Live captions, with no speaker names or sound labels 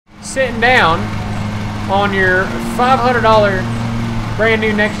sitting down on your $500 brand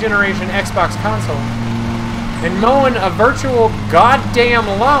new next generation Xbox console and mowing a virtual goddamn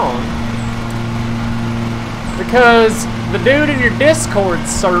lawn because the dude in your Discord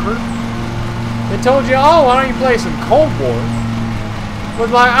server that told you, oh, why don't you play some Cold War, was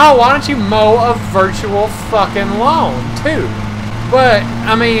like, oh, why don't you mow a virtual fucking lawn too? But,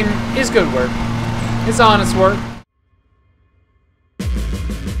 I mean, it's good work. It's honest work.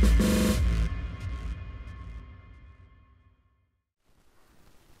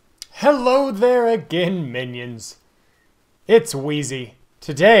 Hello there again, minions. It's Wheezy.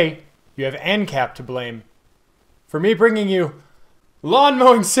 Today, you have UNCUT to blame for me bringing you Lawn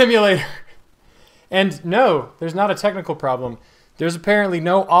Mowing Simulator. And no, there's not a technical problem. There's apparently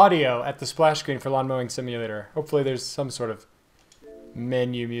no audio at the splash screen for Lawn Mowing Simulator. Hopefully there's some sort of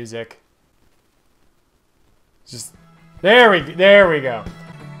menu music. Just, there we go.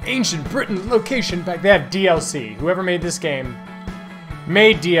 Ancient Britain location back. They have DLC. Whoever made this game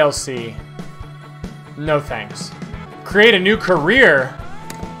made DLC. No thanks. Create a new career.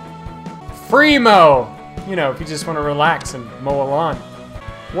 Free mow. You know, if you just want to relax and mow a lawn.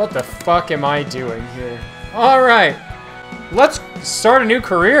 What the fuck am I doing here? Alright. Let's start a new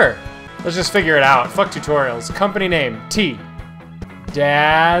career. Let's just figure it out. Fuck tutorials. Company name. T.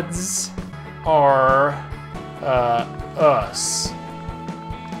 Dads are us.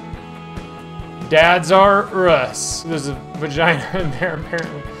 Dads are us. There's a vagina in there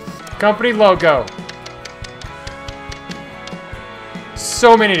apparently. Company logo.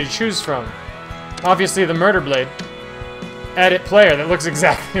 So many to choose from. Obviously the murder blade. Edit player that looks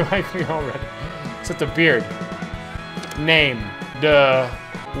exactly like me already. Except the beard. Name. The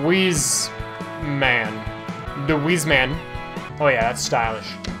Wheeze-Man. The Wheeze-Man. Oh yeah, that's stylish.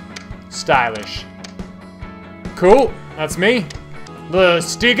 Stylish. Cool, that's me. The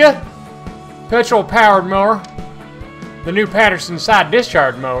Stiga. Petrol-powered mower. The new Patterson side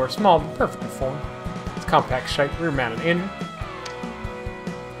discharge mower. Small, perfect form. It's compact shape, rear-mounted engine.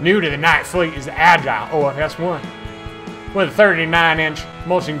 New to the night fleet is the Agile OFS1. With a 39-inch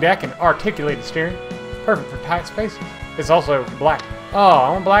mulching deck and articulated steering. Perfect for tight spaces. It's also black. Oh, I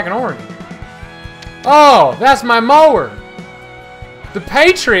want black and orange. Oh, that's my mower. The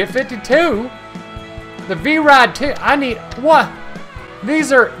Patriot 52. The V-Ride 2. I need, what?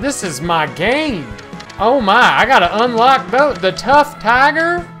 This is my game. Oh my, I gotta unlock those. The Tough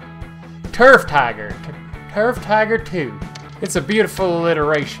Tiger? Turf Tiger. Turf Tiger 2. It's a beautiful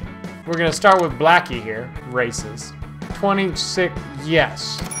alliteration. We're gonna start with Blackie here. Races. 26,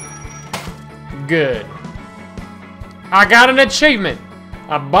 yes. Good. I got an achievement.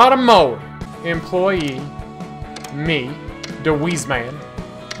 I bought a mower. Employee. Me. The Wheeze-Man.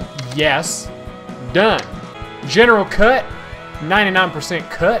 Yes. Done. General cut. 99%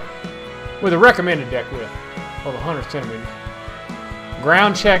 cut. With a recommended deck width of 100 centimeters.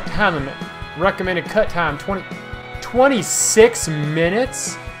 Ground check time limit. Recommended cut time 26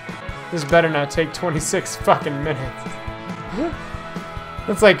 minutes? This better not take 26 fucking minutes.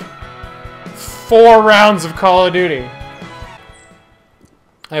 That's like 4 rounds of Call of Duty.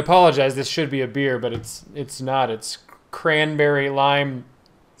 I apologize, this should be a beer, but it's not. It's cranberry lime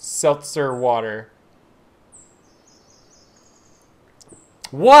seltzer water.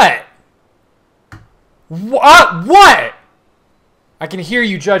 What? What? I can hear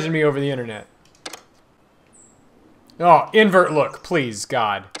you judging me over the internet. Oh, invert look, please,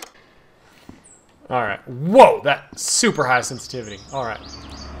 God. Alright. Whoa, that's super high sensitivity. Alright.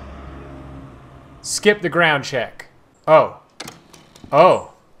 Skip the ground check. Oh.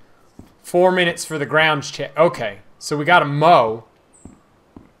 Oh. 4 minutes for the ground check. Okay. So we gotta mow.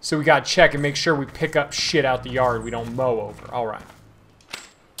 So we gotta check and make sure we pick up shit out the yard we don't mow over. Alright.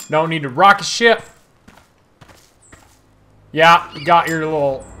 Don't need to rocket ship. Yeah, you got your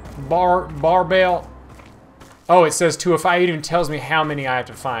little barbell. Oh, it says 205. It even tells me how many I have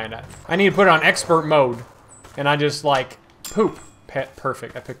to find. I need to put it on expert mode. And I just like poop.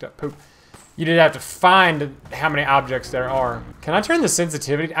 Perfect. I picked up poop. You did have to find how many objects there are. Can I turn the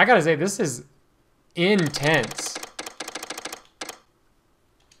sensitivity? I gotta say, this is intense.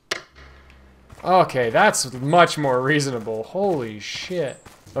 Okay, that's much more reasonable. Holy shit.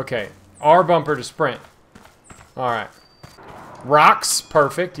 Okay, R bumper to sprint. Alright. Rocks,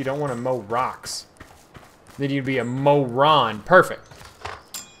 perfect. You don't want to mow rocks. Then you'd be a moron. Perfect.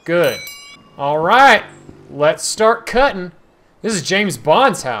 Good. Alright. Let's start cutting. This is James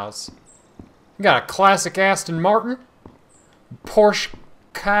Bond's house. We got a classic Aston Martin. Porsche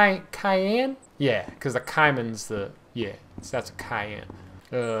Cayenne? Yeah, because the Cayman's the... Yeah, so that's a Cayenne.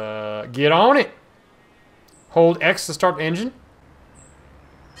 Get on it. Hold X to start the engine.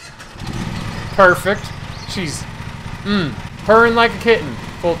 Perfect. She's, purring like a kitten.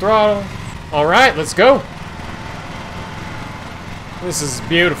 Full throttle. All right, let's go. This is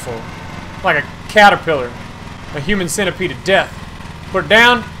beautiful. Like a caterpillar. A human centipede of death. Put it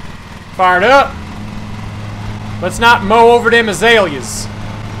down. Fire it up. Let's not mow over them azaleas.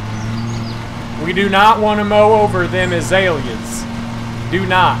 We do not want to mow over them azaleas. Do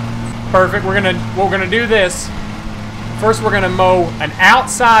not. Perfect. We're gonna do this. First, we're gonna mow an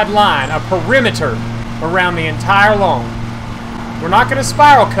outside line, a perimeter around the entire lawn. We're not gonna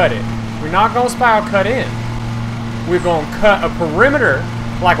spiral cut it. We're not gonna spiral cut in. We're gonna cut a perimeter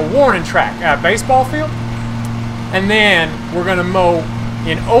like a warning track at a baseball field, and then we're gonna mow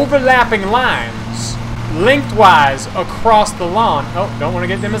in overlapping lines, lengthwise across the lawn. Oh, don't want to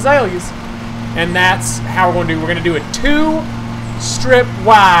get them azaleas. And that's how we're gonna do. We're gonna do a 2-strip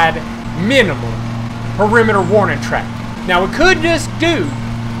wide minimum perimeter warning track. Now we could just do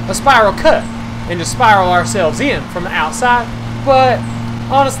a spiral cut and just spiral ourselves in from the outside, but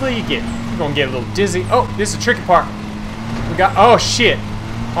honestly, you're gonna get a little dizzy. Oh, this is a tricky part. We got, oh shit.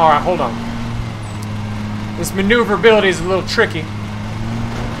 All right, hold on. This maneuverability is a little tricky,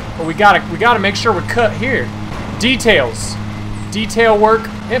 but we gotta make sure we cut here. Details, detail work,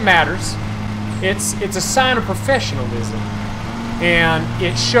 it matters. It's a sign of professionalism, and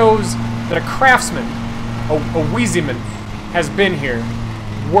it shows that a craftsman, a Weezyman, has been here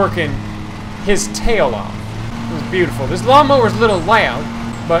working his tail off. It was beautiful. This lawnmower is a little loud,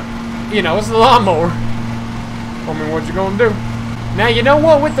 but you know, it's a lawnmower. I mean, what you gonna do? Now, you know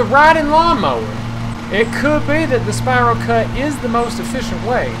what? With the riding lawnmower, it could be that the spiral cut is the most efficient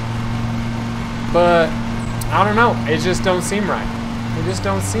way, but I don't know. It just don't seem right. It just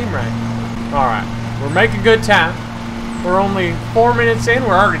don't seem right. All right, we're making good time. We're only 4 minutes in.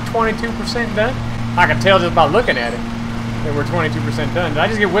 We're already 22% done. I can tell just by looking at it that we're 22% done. Did I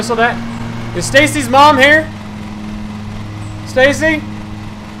just get whistled at? Is Stacy's mom here? Stacy?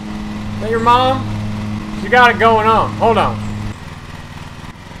 Is that your mom? You got it going on. Hold on.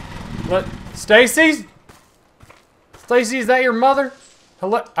 What? Stacy? Stacy, is that your mother?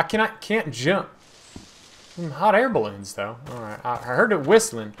 Hello? I can't jump. Some hot air balloons, though. Alright, I heard it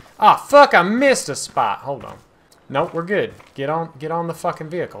whistling. Ah, fuck, I missed a spot. Hold on. Nope, we're good. Get on the fucking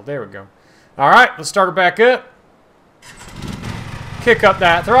vehicle. There we go. Alright, let's start it back up. Kick up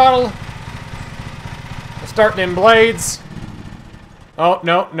that throttle. Let's start them blades. Oh,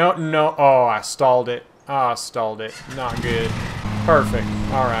 no. Oh, I stalled it. Oh, I stalled it. Not good. Perfect.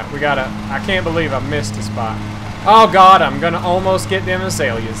 Alright, we gotta... I can't believe I missed a spot. Oh, God, I'm gonna almost get them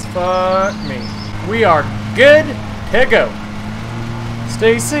azaleas. Fuck me. We are good to go.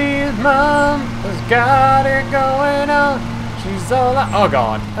 Stacy's mom has got it going on. She's all like, oh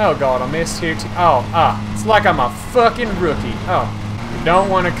God, I missed here too. It's like I'm a fucking rookie. Oh, you don't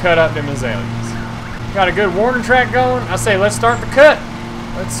want to cut up them azaleas. Got a good warning track going. I say, let's start the cut.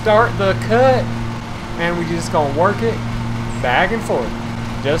 Let's start the cut. And we just gonna work it back and forth,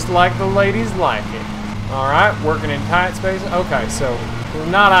 just like the ladies like it. All right, working in tight spaces. Okay, so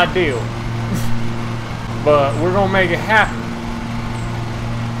it's not ideal. But we're gonna make it happen.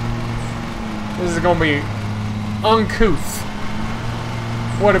 This is gonna be uncouth.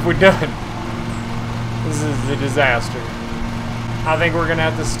 What have we done? This is a disaster. I think we're gonna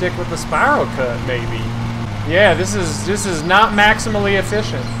have to stick with the spiral cut, maybe. Yeah, this is not maximally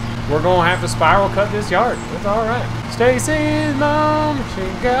efficient. We're gonna have to spiral cut this yard. It's all right. Stacy's mom, she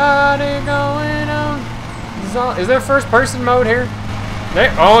got it going on. Is there first person mode here?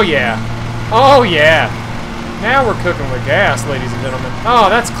 Oh yeah. Oh yeah. Now we're cooking with gas, ladies and gentlemen. Oh,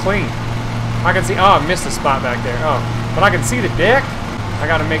 that's clean. I can see, oh, I missed a spot back there. Oh, but I can see the deck. I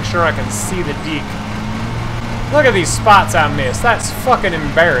gotta make sure I can see the deck. Look at these spots I missed. That's fucking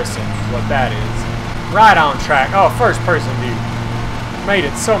embarrassing, what that is. Right on track. Oh, first person view. Made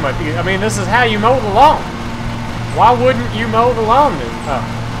it so much easier. I mean, this is how you mow the lawn. Why wouldn't you mow the lawn then? Oh.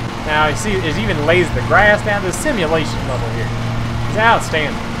 Now, you see, it even lays the grass down. The simulation level here is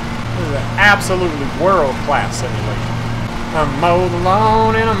outstanding. This is an absolutely world-class simulation. I mow the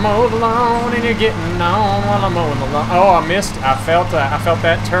lawn and I mow the lawn and you're getting on while I'm mowing the lawn. Oh, I missed. I felt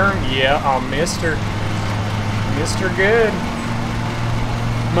that turn. Yeah, I missed her. Missed her good.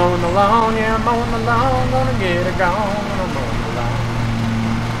 Mowing the lawn, yeah, I'm mowing the lawn. Gonna get her gone when I'm mowing the lawn.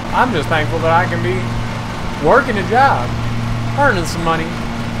 I'm just thankful that I can be working a job, earning some money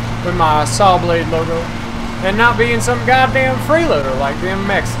with my saw blade logo, and not being some goddamn freeloader like them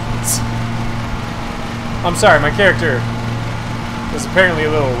Mexicans. I'm sorry, my character is apparently a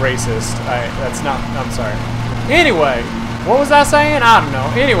little racist. I'm sorry. Anyway, what was I saying? I don't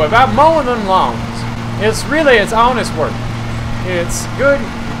know. Anyway, about mowing them lawns. It's honest work. It's good,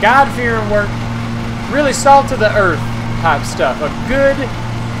 God-fearing work. really salt of the earth type stuff. A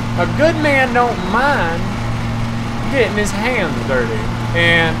good man don't mind getting his hands dirty.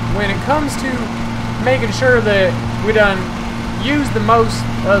 And when it comes to making sure that we done use the most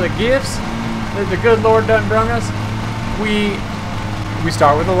of the gifts that the good Lord done brung us, we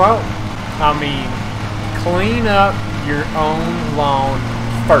start with the lawn. I mean, clean up your own lawn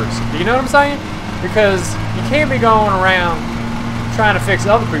first. Do you know what I'm saying? Because you can't be going around trying to fix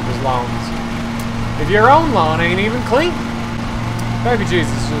other people's lawns if your own lawn ain't even clean. Baby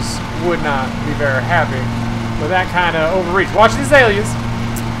Jesus just would not be very happy with that kind of overreach. Watch the azaleas.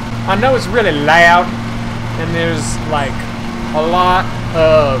 I know it's really loud and there's like a lot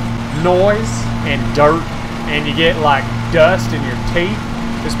of noise and dirt and you get like dust in your teeth,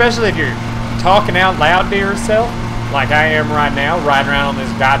 especially if you're talking out loud to yourself like I am right now, riding around on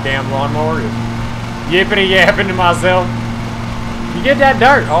this goddamn lawnmower, yippity yapping to myself. You get that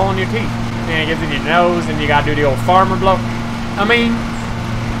dirt all in your teeth and it gets in your nose and you gotta do the old farmer blow. I mean,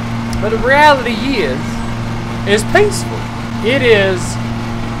 but the reality is peaceful. It is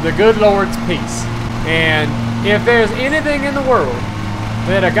the good Lord's peace. And if there's anything in the world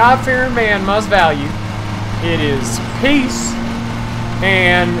that a God-fearing man must value, it is peace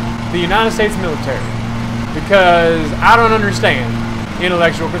and the United States military. Because I don't understand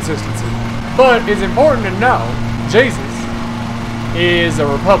intellectual consistency. But it's important to know Jesus is a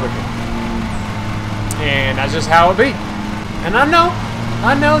Republican. And that's just how it be. And I know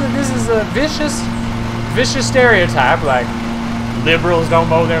that this is a vicious stereotype, like liberals don't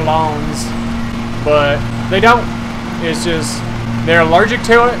mow their lawns, but they don't. It's just they're allergic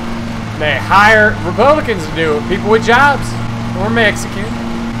to it. They hire Republicans to do it, people with jobs or Mexican.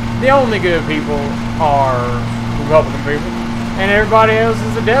 The only good people are Republican people, and everybody else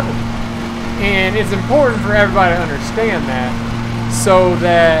is the devil. And it's important for everybody to understand that, so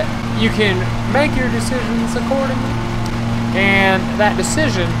that you can make your decisions accordingly. And that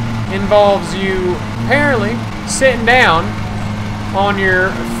decision involves you apparently sitting down on your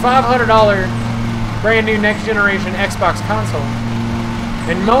 $500 brand new next generation Xbox console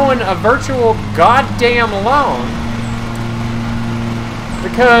and mowing a virtual goddamn lawn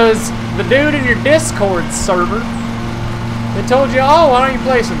because the dude in your Discord server that told you, oh, why don't you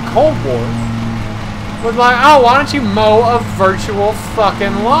play some Cold War, was like, oh, why don't you mow a virtual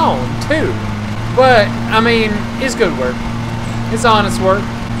fucking lawn too? But I mean, it's good work. It's honest work.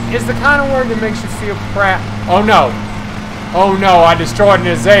 It's the kind of work that makes you feel proud. Oh no. Oh no, I destroyed an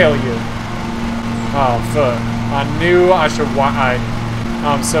azalea. Oh fuck. I knew I should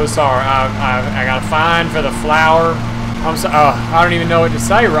I'm so sorry. I got a fine for the flower. I don't even know what to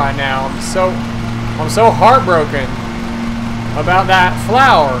say right now. I'm so heartbroken about that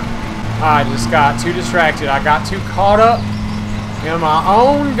flower. I just got too distracted. I got too caught up in my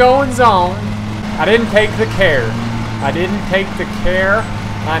own goings on. I didn't take the care. I didn't take the care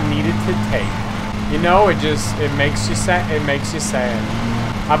I needed to take. You know, it makes you sad. It makes you sad.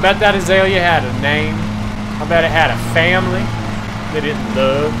 I bet that azalea had a name. I bet it had a family that it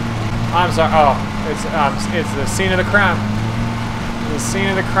loved. I'm sorry. Oh, it's the scene of the crime. The scene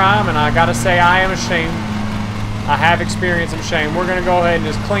of the crime, and I gotta say, I am ashamed. I have experienced some shame. We're gonna go ahead and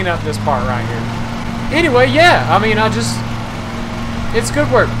just clean up this part right here. Anyway, yeah. I mean, it's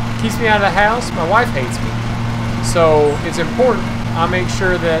good work. Keeps me out of the house. My wife hates me. So it's important I make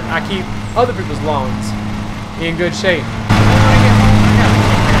sure that I keep other people's lawns in good shape.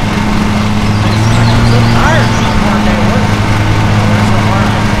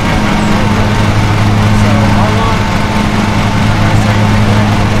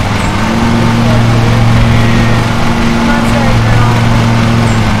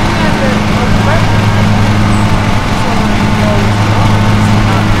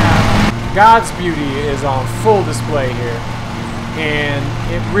 God's beauty is on full display here, and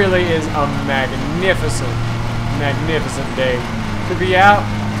it really is a magnificent day to be out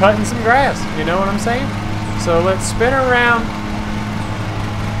cutting some grass, you know what I'm saying? So let's spin around.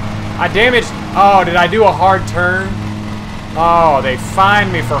 I damaged, oh, did I do a hard turn? Oh, they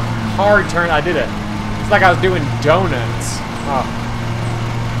fined me for hard turn. It's like I was doing donuts. Oh.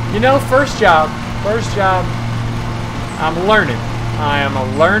 You know, first job, I'm learning. I am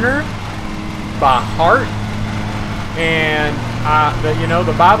a learner by heart, and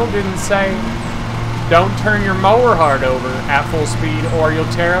the Bible didn't say don't turn your mower hard over at full speed or you'll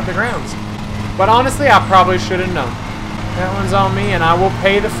tear up the grounds. But honestly, I probably should have known. That one's on me, and I will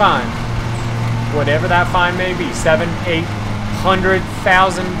pay the fine, whatever that fine may be. 700,000,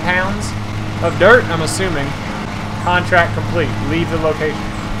 800,000 pounds of dirt, I'm assuming. Contract complete. Leave the location.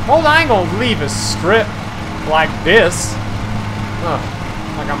 Hold on, I ain't gonna leave a strip like this. Ugh,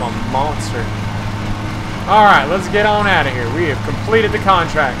 like I'm a monster. Alright, let's get on out of here. We have completed the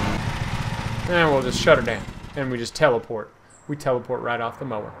contract. And we'll just shut her down. And we just teleport. We teleport right off the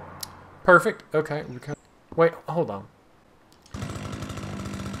mower. Perfect. Okay. Wait, hold on.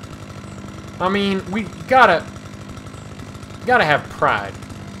 I mean, we gotta have pride.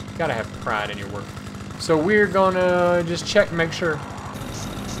 Gotta have pride in your work. So we're gonna just check and make sure.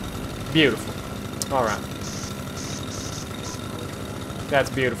 Beautiful. Alright. That's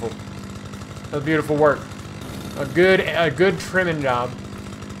beautiful. That's beautiful work. A good trimming job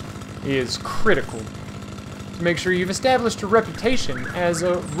is critical to make sure you've established a reputation as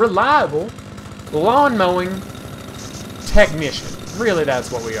a reliable lawn mowing technician. Really,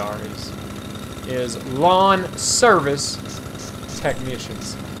 that's what we are, is lawn service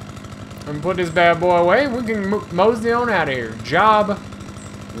technicians. And put this bad boy away, we can mosey on out of here. Job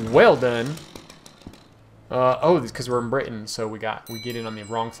well done. Oh, because we're in Britain, so we get in on the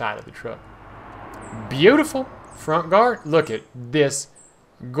wrong side of the truck. Beautiful front guard. Look at this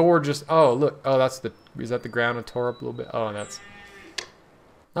gorgeous. Oh, look. Oh, is that the ground I tore up a little bit? Oh, that's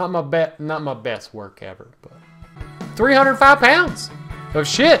not my best work ever, but 305 pounds of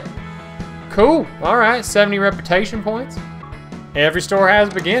shit. Cool. All right, 70 reputation points. Every store has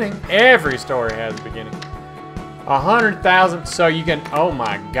a beginning. Every story has a beginning. 100,000. So you can. Oh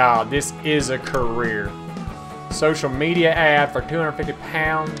my God, this is a career. Social media ad for 250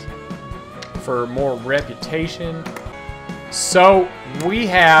 pounds for more reputation. So we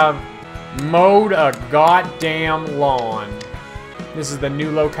have mowed a goddamn lawn. This is the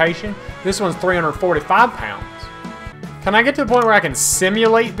new location. This one's 345 pounds. Can I get to the point where I can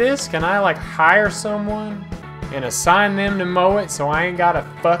simulate this? Can I like hire someone and assign them to mow it so I ain't gotta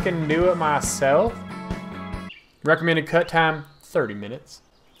fucking do it myself? Recommended cut time, 30 minutes.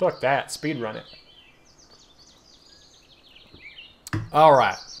 Fuck that, speed run it.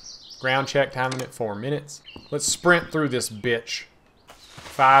 Alright, ground check time limit 4 minutes. Let's sprint through this bitch.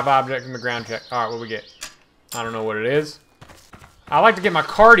 5 objects in the ground check. Alright, what we get? I don't know what it is. I like to get my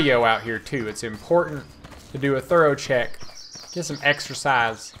cardio out here too. It's important to do a thorough check. Get some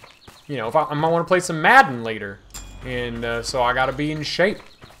exercise. You know, if I might want to play some Madden later. And so I gotta be in shape.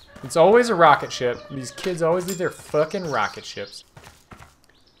 It's always a rocket ship. These kids always leave their fucking rocket ships.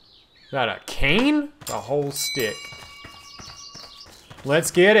 Is that a cane? A whole stick.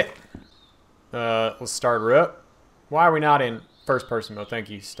 Let's get it. Let's start her up. Why are we not in first person mode? Thank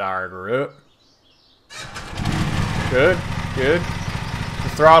you. Start her up. Good, good.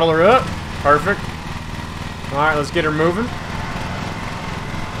 Let's throttle her up. Perfect. Alright, let's get her moving.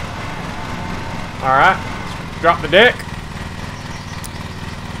 Alright, drop the deck.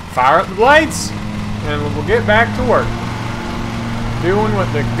 Fire up the blades. And we'll get back to work. Doing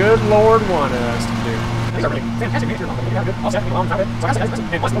what the good Lord wanted us to do. These are really fantastic miniatures. You have a good offset, a long time, so I have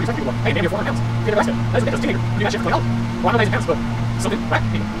and once more you start people, hey, damn, you're 400 pounds. Get arrested. That's a teenager. You do that shit for 20 dollars. Well, I'm not 90 pounds, but something, right?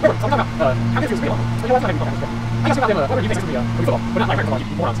 Remember, so I'm talking about, how many feels pretty long. So you know what, I'm not even I asked you about them, whether you think it's really football, but not like football,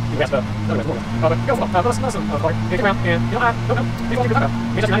 you morons. You asked, no, it's morons. But go football. Let us some, and come around, and, you know, I don't know. Maybe what you're talking about.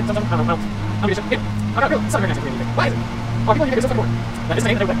 Maybe just United, something, I don't know. I'm gonna get, I got real, it's not very nice to anything. Why is it? Oh, people, you think it's something more. That is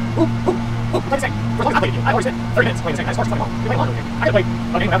the name that they would like, ooh, play the same. For as long as I played you, I already spent 30 minutes playing the same. I just watched 21. You play a long game. I could play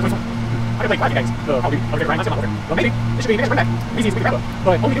a game about 21. I could play 5 games. Probably I'll get Ryan. Well, maybe it should be bring back. Easy as we can grab it.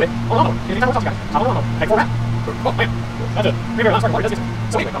 But only do it on Lamo. And anytime we'll talk to you guys, I'm on Lamo. Like 4 rounds. Oh, man. That's it. Maybe I'm starting does this.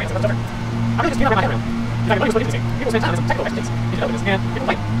 So anyway, okay, so that's different. I'm really just getting my head around. In fact, the money was put into this game. People spend time on some technical expertise. You know this. And people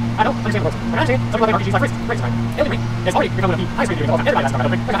play. I don't understand the words. But I understand some people like RPGs like race time. Alien Ring has already become one of the highest rated games of all time. Everybody asks about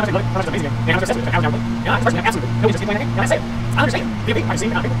it. I don't love it. How much amazing game. And I'm obsessed with it. And I personally have absolutely no interest in playing that game. And I say it. I understand. People, I've seen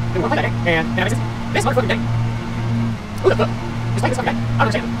people who want to play that game. And it makes sense. This motherfucking game. Who the fuck? Just play this fucking game. I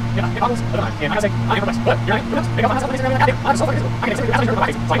understand it. It boggles the mind. And I gotta say, I am impressed. But you're right. Who knows? Maybe I'll find myself playing something like that. I'm so fucking visible. I can say, absolutely heard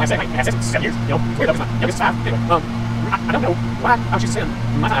about it. So I can say, like, I said 7 years. You know, it's weird though. It's not. You know, it's 5. Anyway, I don't know why I would choose to spend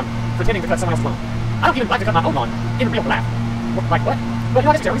my time pretending to cut someone else's lawn. I don't even like to cut my own lawn in real life. Like what? But you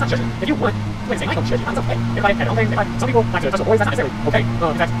know, I guess it's not judging. If you want to play the same, I don't judge you. I'm okay. If I don't think, some people like to touch the boys, that's not necessarily okay.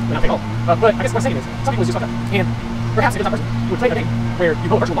 In fact, they're not at all. But I guess what I'm saying is, some people just fuck up. And perhaps if it's not a person who would play a game where you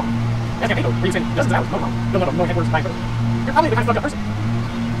mow a virtual lawn, that's campaign mode, where you spend dozens of hours mowing lawn, building up no headquarters by equipment, you're probably the kind of fucked up person.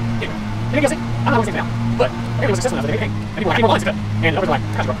 Anyway, maybe I'll say, I'm not always saying that now, but maybe it was successful enough that they made a game, and people had 8 more lines to cut, and others were like,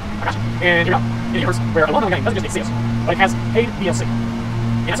 I got you, bro, I got you. And you're out in a universe where a lawn mowing game doesn't just exist, but it has paid DLC.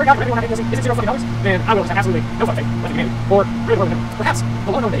 And I swear to God, if everyone had DLC, is it $0 fucking dollars? Then I will just have absolutely no fucking faith left in humanity. Or really world remember. Perhaps the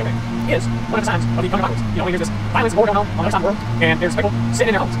lawn mowing video game is one of the signs of the coming apocalypse. You know, when there's this violence and war going on the other side of the world, and there's people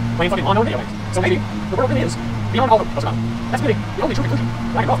sitting in their homes playing fucking lawn mowing video games. So maybe the world really is beyond all hope. That's really the only true conclusion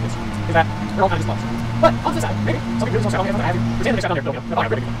that I can draw from this. is that they're all kind of just lost. But on this side, maybe something really special. I have to pretend that shut down there, building up,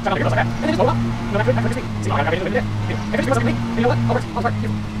 shut down here, like that, and then just blow up. No, that could be. See, I got it. If it's something me, and you know what? I'll work.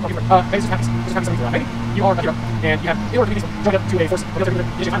 Maybe just have something. Maybe you are a hero, and you have in order to be joined up to a force,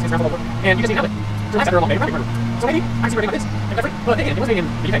 you find around the world, and you just need an outlet. So after a long day, so maybe I can see where this, and different. But then it was in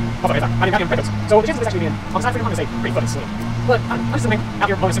the UK. Also, I didn't have so the chances of this actually being on the side for him, I'm gonna say pretty fucking slim. But I'm just assuming out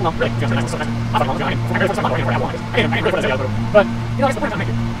here bonus signal, really, because I thought I'm going to focus on my for how long it is. I ain't really say but you know, it's the point I'm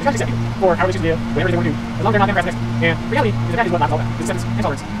making. It's actually set people for how they choose to live, whatever they want to do, as long as they're not democratic. And reality is that is what life's all about. It's acceptance,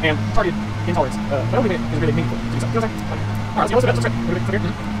 intolerance, and targeted intolerance. But only when it is really meaningful to do so. You know what I'm saying? Alright, so let's go. We'll clear.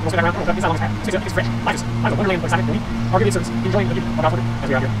 We'll spin around. We'll inside long as it's fresh. Life is a wonderland, exciting for me. Our good service, enjoying the beauty of our as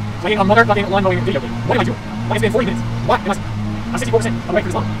we are here. Playing a mother-loving lawn mowing video game. What am I doing? Like it's been 40 minutes. What am I? I'm 64% away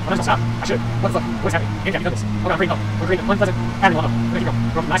from this lawn. I'm not stop. I should. What the fuck? What is happening? Ain't done this. I'm gonna create we're creating an unpleasant pattern lawn. We're gonna keep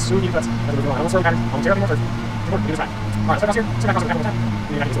going. From nice, smooth, even cuts. As we move on. I won't swirl patterns. I won't tear up any more first. We're gonna do this right. Alright, so across here. So back across the back one time.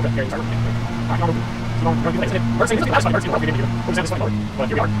 And then I can just go there and start working. Alright, come on. We're going to do this. We're saying this is the last one. We're going to do it. We're going to this one. But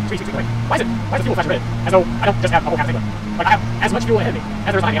here we are. Sweet. Why is the fuel flash red? As though I don't just have a whole half tank left. Like I have as much fuel ahead of me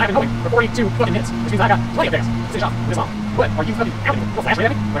as there's time, and I've been going for 42 fucking minutes, which means I got plenty of gas to finish off this long. What are you fucking counting? You'll flash red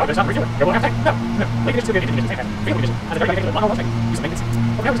at me? Like, oh, there's not refueling. You're going to have tank? No. Make it just good engine tank. Fuel condition. As a very good one tank. Use some maintenance.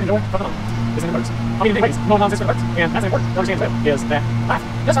 Okay, we're just enjoying fucking on. This is in the birds. I mean, in many ways, no nonsense for the birds. And that's important to understand as well, is that life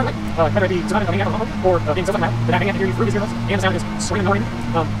does sound like, whether it be surviving on being out on the or being so fucking loud that I can't hear you through his earbuds, and the sound is screaming annoying.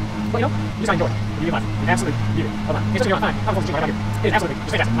 But you know, you just enjoy it. You get life. You absolutely beauty of life. It's just you're not fine. I'm going to right out here. It is absolutely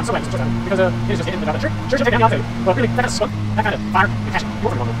just fantastic. I'm so glad it's just because it is just in without that. Sure, take down the outside. But really, that kind of spunk, that kind of fire and passion,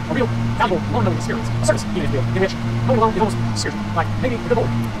 you're from a real, valuable, long-known experience, a service, even if you will, in which going alone is almost spiritual. Like maybe the good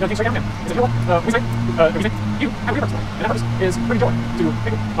Lord, you know, things straight down him. Is that you know what? We say you have a purpose, and that purpose is bringing joy to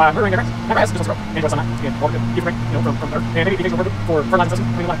people by murdering their grass. That grass is just grow and enjoy sunlight and water good, keep it, you know, from earth, and maybe the occasional for fertilizing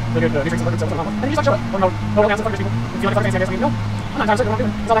substance, cleaning life, the good nutrients and so on. And you just like show it, or no answer for people. If you like fucking fancy, no, I'm not entirely certain what I'm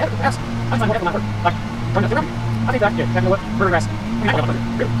doing. It's all I have. Perhaps I'm trying to work on that word. Like, turn it around. I think that, yeah, you know what? Murder grass. I mean, I don't know.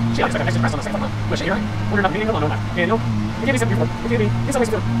 Really. She likes that extra grass on the second one. But she, right? We're not meaning alone on that. And you know, it can be something beautiful. It can be, in some ways,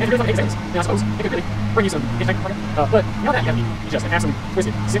 beautiful. And if you're really fucking excited, then I suppose it could really bring you some interesting fucking. But you know that, you gotta be just an absolute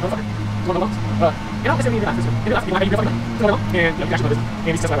twisted, sick motherfucker. One of the ones. You know, it's gonna be in your life. In your life, you might be real fucking to one and you know, you actually love this.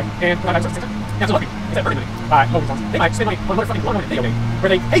 And he's just that way. And provide life service. Now, to love you, instead of earning money by mowing lawns, they might spend money on motherfucking lawn mowing video game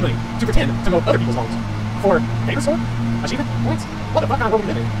where they pay money to pretend to mow other people's lawns. For paper store, achievement points. What the fuck kind of world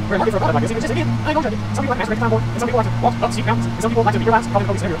we live in? We're market for a product like this, even just again, I ain't gonna judge it. Some people like to masturbate time more, and some people like to walk up steep mountains, and some people like to be realized, probably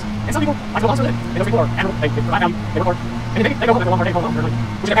focus scenarios, and some people like to go on to live. And those people are animal, they provide value, they work hard, and maybe they go home after a long hard day, home alone,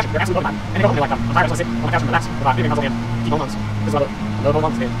 which is their passion, they're absolutely loving life. And they go home and they're like, I'm tired, so I sit on my couch and relax, without giving myself and keep home months. This is what I love home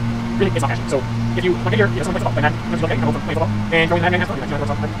months, and really, it's not passion. So if you like it here, you have someone play football, and you look at home from playing football, and going that man has fun, like, you know,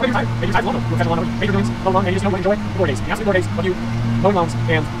 maybe you're tired, maybe you're tired of maybe you're lawn, maybe you're doing alone, and you just know what enjoy the 4 days. The absolute 4 days of you mowing lawns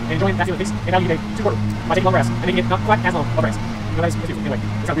and enjoying that feeling of peace, and now you get to work by taking long grass and making it not quite as long of grass. You know, that is beautiful. Anyway,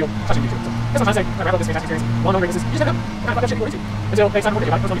 it's got real touching you too. So that's what I'm trying to say. I wrap up this fantastic experience. Lawn mowing races. You just never know. What kind of shit you want to do until they sign up for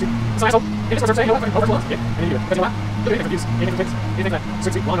it. Like, post on YouTube. It's an asshole. It just starts saying, you know what, fucking over lawns. Yeah, and then you do it. Because you know what? You'll do anything for views, anything for clicks, anything like that.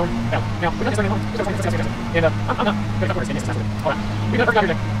 Sweet lawn mowing. Now, we're not just running lawn. We're just running fantastic. And I'm not going to cut corners in this time. Alright. We've got a perfect out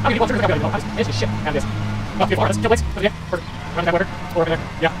here today. I'm going to keep on triggering the guy. I just shit out of this. Oh, beautiful. Alright, let's kill place. Yeah, perfect. Run that water. Or over there.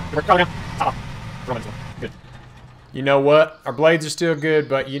 Yeah, we're crawling down. Top off. Throw it into one. Good. You know what? Our blades are still good,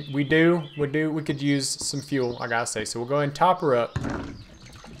 but we could use some fuel, I gotta say. So we'll go ahead and top her up.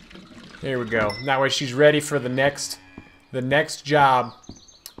 There we go. That way she's ready for the next job,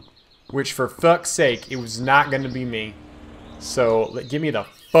 which for fuck's sake, it was not gonna be me. So get me the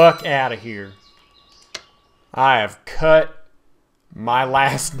fuck out of here. I have cut my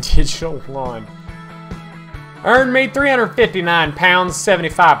last digital lawn. Earned me 359 pounds,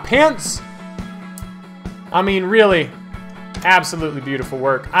 75 pence. I mean, really, absolutely beautiful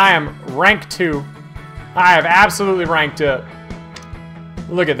work. I am rank 2. I have absolutely ranked up.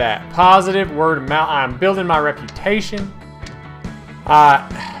 Look at that. Positive word of mouth. I'm building my reputation.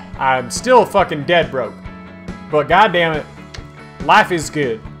 I'm still fucking dead broke. But goddamn it, life is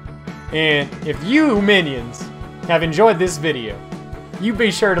good. And if you minions have enjoyed this video, you be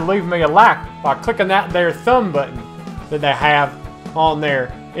sure to leave me a like by clicking that there thumb button that they have on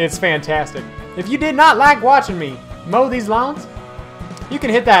there. It's fantastic. If you did not like watching me mow these lawns, you can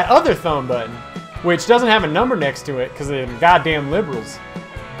hit that other thumb button, which doesn't have a number next to it because they're goddamn liberals.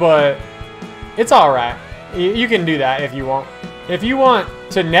 But it's alright. You can do that if you want. If you want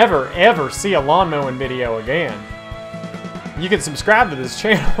to never ever see a lawn mowing video again, you can subscribe to this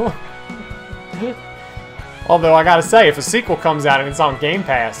channel. Although I gotta say, if a sequel comes out and it's on Game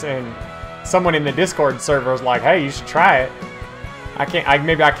Pass and someone in the Discord server is like, hey, you should try it,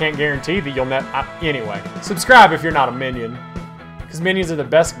 maybe I can't guarantee that you'll anyway, subscribe if you're not a minion. Because minions are the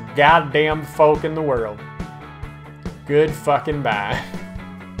best goddamn folk in the world. Good fucking bye.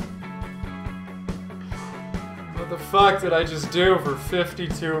 fuck did I just do for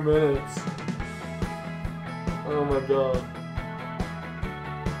 52 minutes? Oh my god.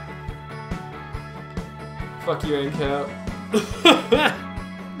 Fuck you, UNCUT.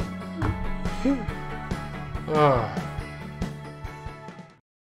 Oh.